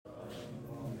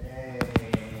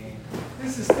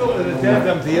this is still an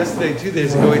addendum to yesterday, 2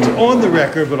 days ago. It's on the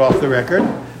record, but off the record.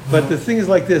 But the thing is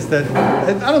like this, that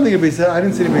and I don't think anybody said, I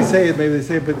didn't see anybody say it, maybe they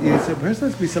say it, but it's a person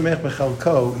has to be samech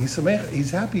b'chalko.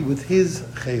 He's happy with his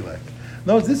chelek.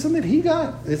 No, this is something he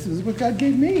got. This is what God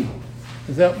gave me.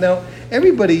 Now,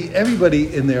 everybody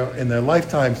in their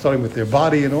lifetime, starting with their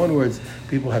body and onwards,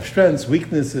 people have strengths,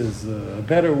 weaknesses,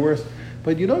 better, worse.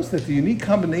 But you notice that the unique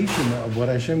combination of what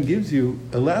Hashem gives you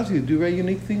allows you to do very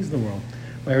unique things in the world.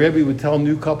 My Rebbe would tell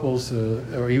new couples,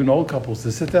 or even old couples,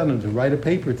 to sit down and to write a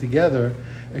paper together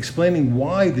explaining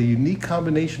why the unique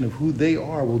combination of who they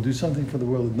are will do something for the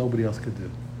world that nobody else could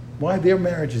do. Why their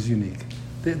marriage is unique.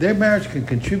 Their marriage can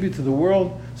contribute to the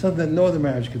world something that no other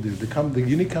marriage could do. The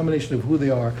unique combination of who they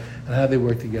are and how they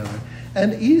work together.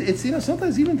 And it's,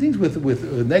 sometimes even things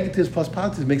with negatives plus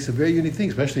positives makes a very unique thing,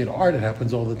 especially in art. It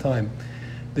happens all the time.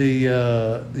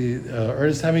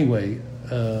 Ernest Hemingway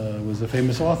was a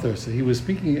famous author, so he was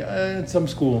speaking at some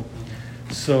school.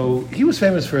 So he was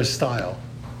famous for his style.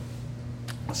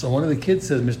 So one of the kids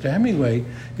says, Mr. Hemingway,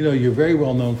 you're very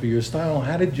well known for your style.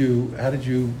 How did you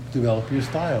develop your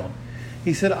style?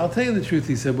 He said, I'll tell you the truth.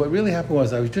 He said, what really happened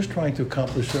was I was just trying to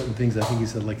accomplish certain things, I think he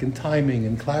said, like in timing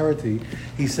and clarity.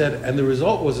 He said, and the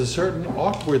result was a certain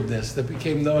awkwardness that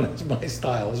became known as my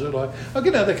style.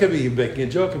 Okay, now that could be making a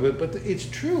joke of it, but it's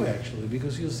true actually,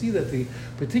 because you'll see that the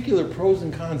particular pros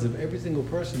and cons of every single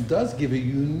person does give a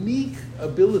unique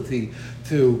ability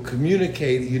to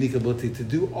communicate, a unique ability to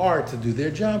do art, to do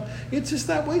their job. It's just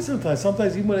that way sometimes.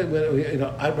 Sometimes even when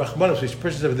Rachmanos, which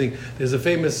pushes everything, there's a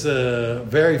famous,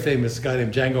 very famous guy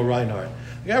named Django Reinhardt.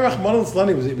 The guy Rachmanon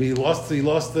Litzlan, he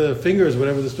lost the fingers,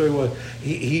 whatever the story was.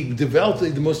 He developed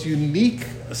the most unique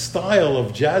style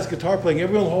of jazz guitar playing.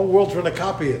 Everyone in the whole world's trying to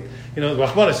copy it.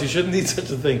 Rachmanos, you shouldn't need such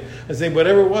a thing. I saying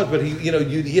whatever it was, but he had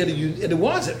and it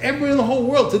was everyone in the whole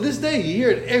world to this day. You hear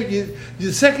it.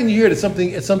 The second you hear it, it's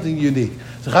something unique.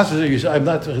 So I'm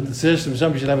not suggesting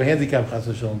somebody should have a handicap,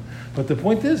 but the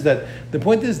point is that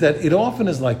it often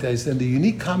is like that. And the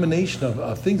unique combination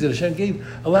of things that Hashem gave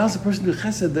allows the person to do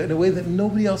chesed in a way that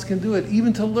nobody else can do it,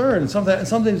 even to learn.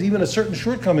 Sometimes even a certain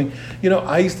shortcoming.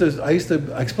 I used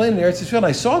to explain in Eretz Yisrael. And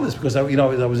I saw this because I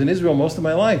was in Israel most of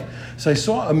my life, so I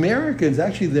saw Americans.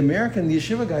 Actually, the American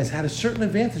yeshiva guys had a certain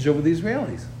advantage over the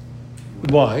Israelis.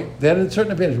 Why? They had a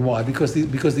certain advantage. Why? Because the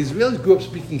Israelis grew up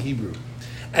speaking Hebrew.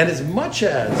 And as much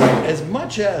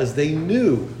as they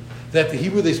knew that the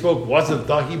Hebrew they spoke wasn't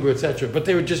the Hebrew, etc., but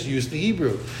they were just used to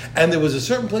Hebrew. And there was a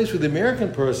certain place with the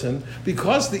American person,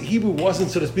 because the Hebrew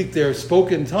wasn't, so to speak, their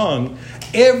spoken tongue,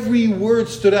 every word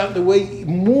stood out in the way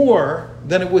more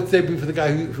than it would be for the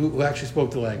guy who actually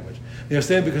spoke the language. You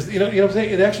understand? Because, you know what I'm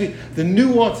saying? It actually, the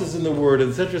nuances in the word,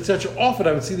 etc., often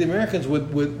I would see the Americans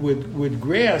would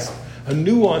grasp a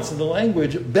nuance in the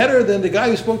language better than the guy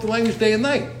who spoke the language day and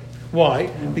night. Why?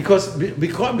 Because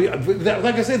like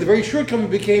I say, the very shortcoming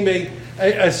became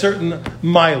a certain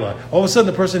mila. All of a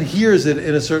sudden, the person hears it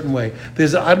in a certain way.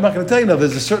 I'm not going to tell you now.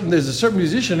 There's a certain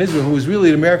musician in Israel who was really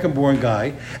an American-born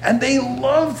guy, and they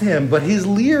loved him. But his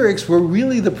lyrics were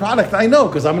really the product. I know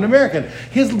because I'm an American.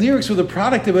 His lyrics were the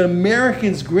product of an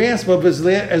American's grasp of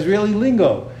Israeli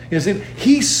lingo. You know,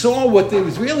 he saw what the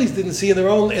Israelis didn't see in their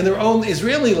own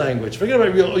Israeli language. Forget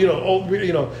about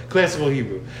real, classical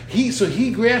Hebrew.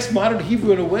 He grasped modern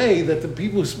Hebrew in a way that the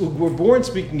people who were born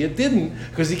speaking it didn't,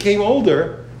 because he came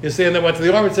older. You see, and then went to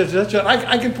the army, etc.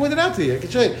 I can point it out to you. I can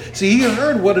show you. So he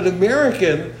heard what an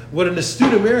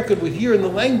astute American would hear in the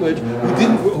language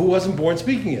who wasn't born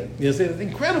speaking it. You see, it's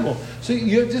incredible. So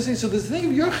you just say, so this thing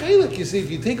of your chelik, you see,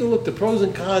 if you take a look, the pros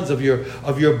and cons of your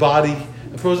body,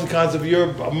 the pros and cons of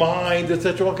your mind,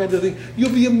 etc., all kinds of things,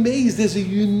 you'll be amazed. There's a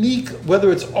unique, whether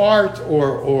it's art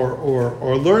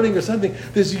or learning or something,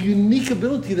 there's a unique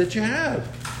ability that you have.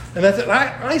 And that's it.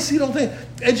 I see it all the time.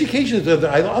 Education is,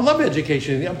 I love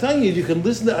education. I'm telling you, you can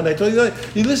listen to, and I told you that,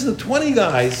 you listen to 20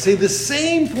 guys say the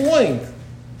same point,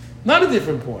 not a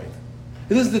different point.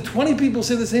 You listen to 20 people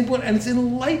say the same point, and it's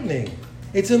enlightening.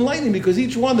 It's enlightening because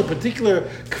each one, the particular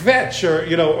kvetch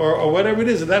or whatever it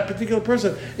is of that particular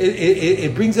person,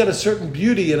 it brings out a certain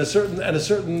beauty and a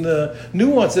certain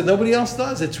nuance that nobody else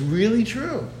does. It's really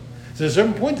true. So at a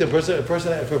certain point, for a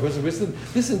person,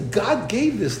 listen, God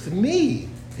gave this to me.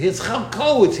 It's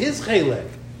chalko, it's his chelek.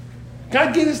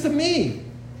 God gave this to me.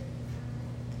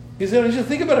 You said, just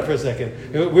think about it for a second.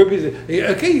 We're busy.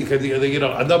 Okay, you could,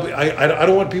 I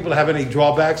don't want people to have any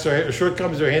drawbacks or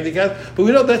shortcomings or handicaps, but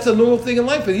we know that's a normal thing in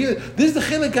life. And here, this is the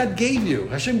chilek God gave you.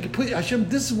 Hashem,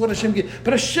 this is what Hashem gave.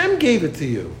 But Hashem gave it to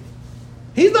you.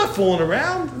 He's not fooling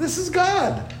around. This is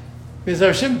God. Because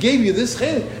Hashem gave you this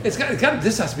chilek.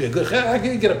 This has to be a good chilek. I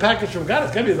can get a package from God.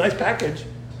 It's got to be a nice package.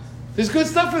 There's good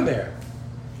stuff in there.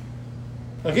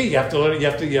 Okay, you have to learn. You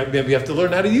have to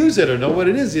learn how to use it or know what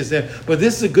it is. You say, but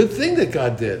this is a good thing that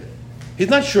God did. He's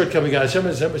not shortcoming God. Hashem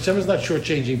is not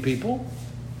shortchanging people.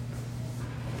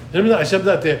 Hashem's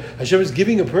not there. Hashem is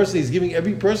giving a person. He's giving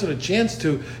every person a chance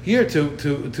to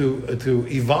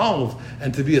evolve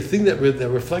and to be a thing that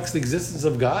reflects the existence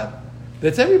of God.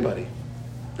 That's everybody.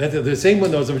 That's the same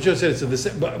one. As Mature said, it's the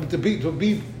same, but to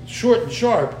be short and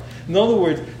sharp. In other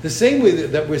words, the same way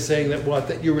that we're saying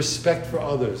that your respect for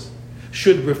others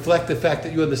should reflect the fact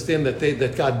that you understand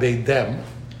that God made them.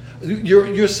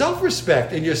 Your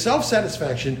self-respect and your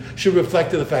self-satisfaction should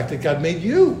reflect the fact that God made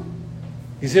you.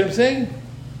 You see what I'm saying?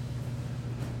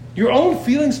 Your own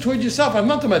feelings towards yourself. I'm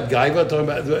not talking about gaiva, I'm talking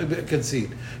about conceit.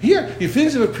 Here, your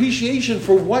feelings of appreciation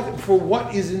for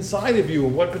what is inside of you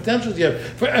and what potentials you have.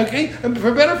 For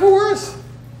better, for worse.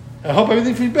 I hope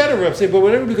everything feels better. I'm saying, but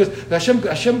whatever, because Hashem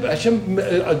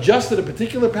adjusted a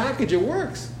particular package. It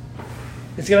works.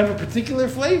 It's going to have a particular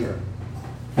flavor.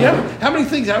 Yeah, how many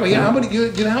things? You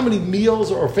know how many meals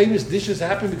or famous dishes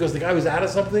happen because the guy was out of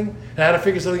something and had to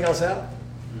figure something else out?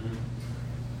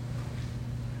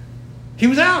 He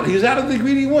was out of the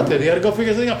ingredient he wanted. He had to go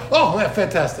figure something out. Oh, man,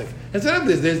 fantastic. And so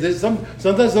there's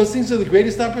sometimes those things are the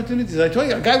greatest opportunities. I tell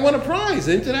you, a guy won a prize,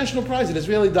 an international prize, an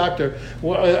Israeli doctor.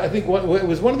 I think it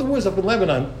was one of the wars up in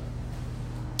Lebanon.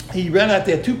 He ran out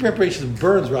there 2 preparations of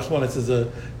burns. Rahman says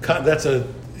that's a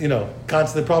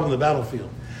constant problem in the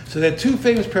battlefield. So there are 2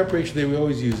 famous preparations they were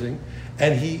always using.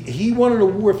 And he won an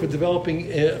award for developing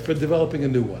a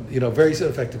new one, very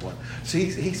effective one. So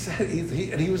he said,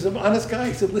 he was an honest guy.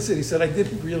 He said, listen, he said, I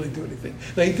didn't really do anything.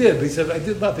 No, he did, but he said, I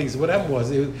did nothing. He said, what happened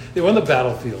was they were on the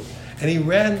battlefield, and he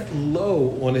ran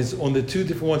low on the 2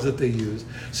 different ones that they used.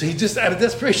 So he just, out of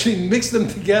desperation, he mixed them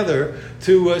together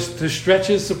to stretch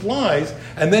his supplies,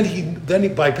 and then he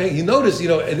by paying, he noticed,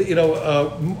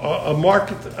 a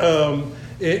market.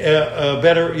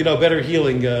 Better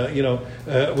healing,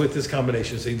 with this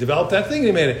combination. So he developed that thing and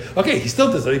he made it. Okay, he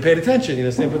still does it. He paid attention,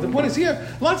 But the point is here,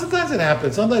 lots of times it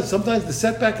happens. Sometimes the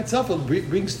setback itself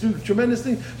brings through tremendous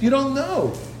things. You don't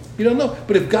know.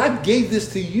 But if God gave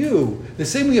this to you, the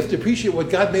same way you have to appreciate what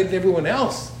God made in everyone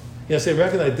else. Say,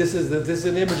 recognize this is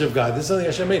an image of God. This is something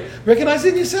Hashem made. Recognize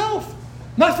it in yourself.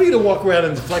 Not for you to walk around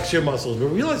and flex your muscles, but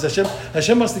realize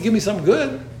Hashem must have given me something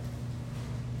good.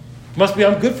 Must be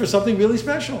I'm good for something really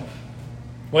special.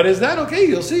 What is that? Okay,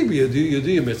 you'll see. You do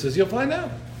your mitzvahs, you'll find out.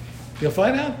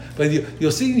 But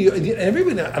you'll see.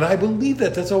 Everybody, and I believe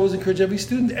that's always encourage every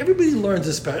student. Everybody learns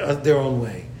their own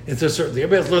way. It's a certain thing.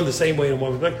 Everybody's learned the same way in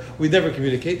one respect. We never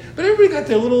communicate, but everybody got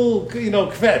their little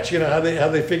kvetch. How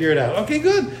they figure it out. Okay,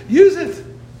 good. Use it.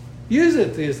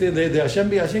 Hashem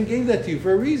gave that to you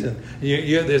for a reason.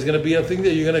 There's going to be a thing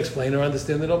that you're going to explain or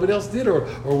understand that nobody else did, or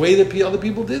a way that other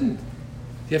people didn't.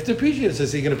 You have to appreciate it. So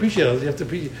you can appreciate it. You have to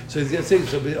appreciate. So he's going to say.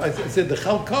 So I said the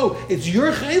chalko. It's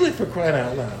your chalik, for crying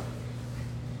out loud.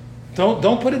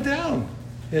 Don't put it down.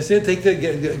 You said thank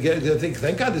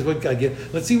God this is what God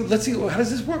gave. Let's see. How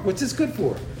does this work? What's this good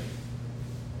for?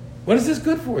 What is this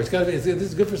good for? It's got to be. This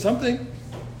is good for something.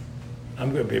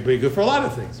 I'm going to be good for a lot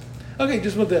of things. Okay,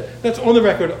 just want that's on the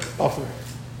record. Off the record.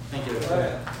 Thank you.